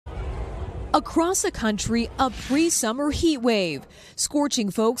Across the country, a pre-summer heat wave, scorching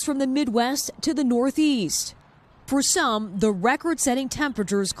folks from the Midwest to the Northeast. For some, the record-setting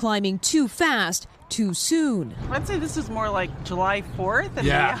temperatures climbing too fast, too soon. I'd say this is more like July 4th, and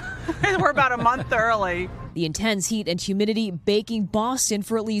Yeah. we're about a month early. The intense heat and humidity baking Boston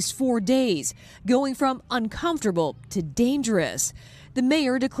for at least 4 days, going from uncomfortable to dangerous. The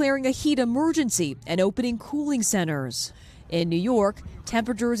mayor declaring a heat emergency and opening cooling centers. In New York,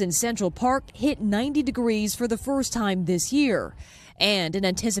 temperatures in Central Park hit 90 degrees for the first time this year. And in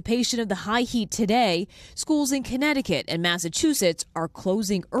anticipation of the high heat today, schools in Connecticut and Massachusetts are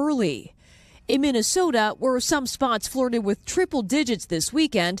closing early. In Minnesota, where some spots flirted with triple digits this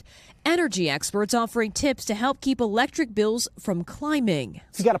weekend, energy experts offering tips to help keep electric bills from climbing.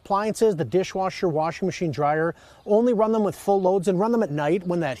 If you got appliances, the dishwasher, washing machine, dryer, only run them with full loads and run them at night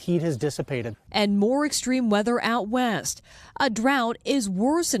when that heat has dissipated. And more extreme weather out west. A drought is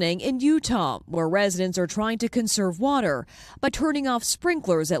worsening in Utah, where residents are trying to conserve water by turning off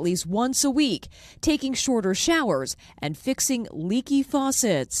sprinklers at least once a week, taking shorter showers, and fixing leaky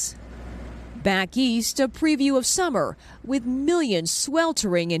faucets. Back east, a preview of summer, with millions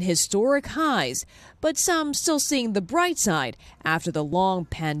sweltering in historic highs, but some still seeing the bright side after the long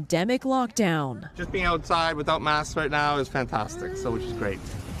pandemic lockdown. Just being outside without masks right now is fantastic, so which is great.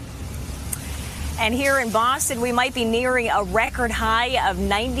 And here in Boston, we might be nearing a record high of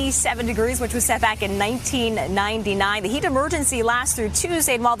 97 degrees, which was set back in 1999. The heat emergency lasts through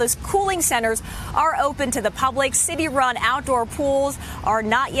Tuesday, and while those cooling centers are open to the public, city-run outdoor pools are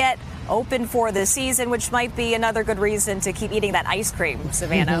not yet open for the season, which might be another good reason to keep eating that ice cream,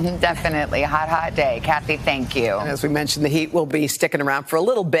 Savannah. Definitely. Hot day. Kathy, thank you. And as we mentioned, the heat will be sticking around for a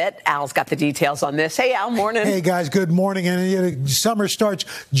little bit. Al's got the details on this. Hey, Al, morning. Hey, guys, good morning. And summer starts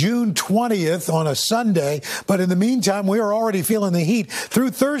June 20th on a Sunday. But in the meantime, we are already feeling the heat. Through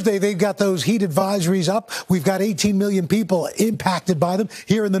Thursday, they've got those heat advisories up. We've got 18 million people impacted by them.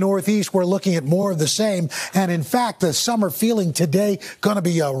 Here in the Northeast, we're looking at more of the same. And in fact, the summer feeling today going to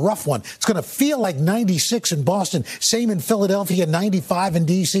be a rough one. It's going to feel like 96 in Boston. Same in Philadelphia, 95 in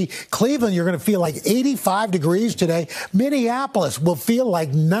D.C. Cleveland, you're going to feel like 85 degrees today. Minneapolis will feel like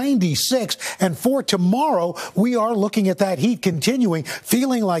 96. And for tomorrow, we are looking at that heat continuing,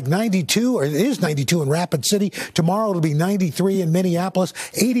 feeling like 92, or it is 92 in Rapid City. Tomorrow it'll be 93 in Minneapolis,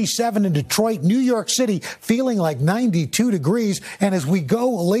 87 in Detroit, New York City, feeling like 92 degrees. And as we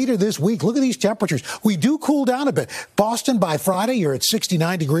go later this week, look at these temperatures. We do cool down a bit. Boston, by Friday, you're at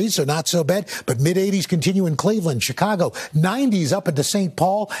 69 degrees, so not so bad, but mid-80s continue in Cleveland, Chicago, 90s up into St.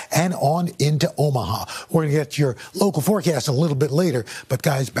 Paul and on into Omaha. We're going to get your local forecast a little bit later, but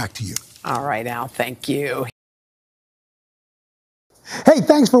guys, back to you. All right, Al, thank you. Hey,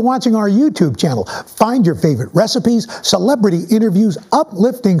 thanks for watching our YouTube channel. Find your favorite recipes, celebrity interviews,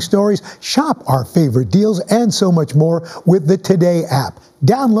 uplifting stories, shop our favorite deals, and so much more with the Today app.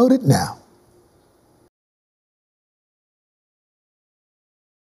 Download it now.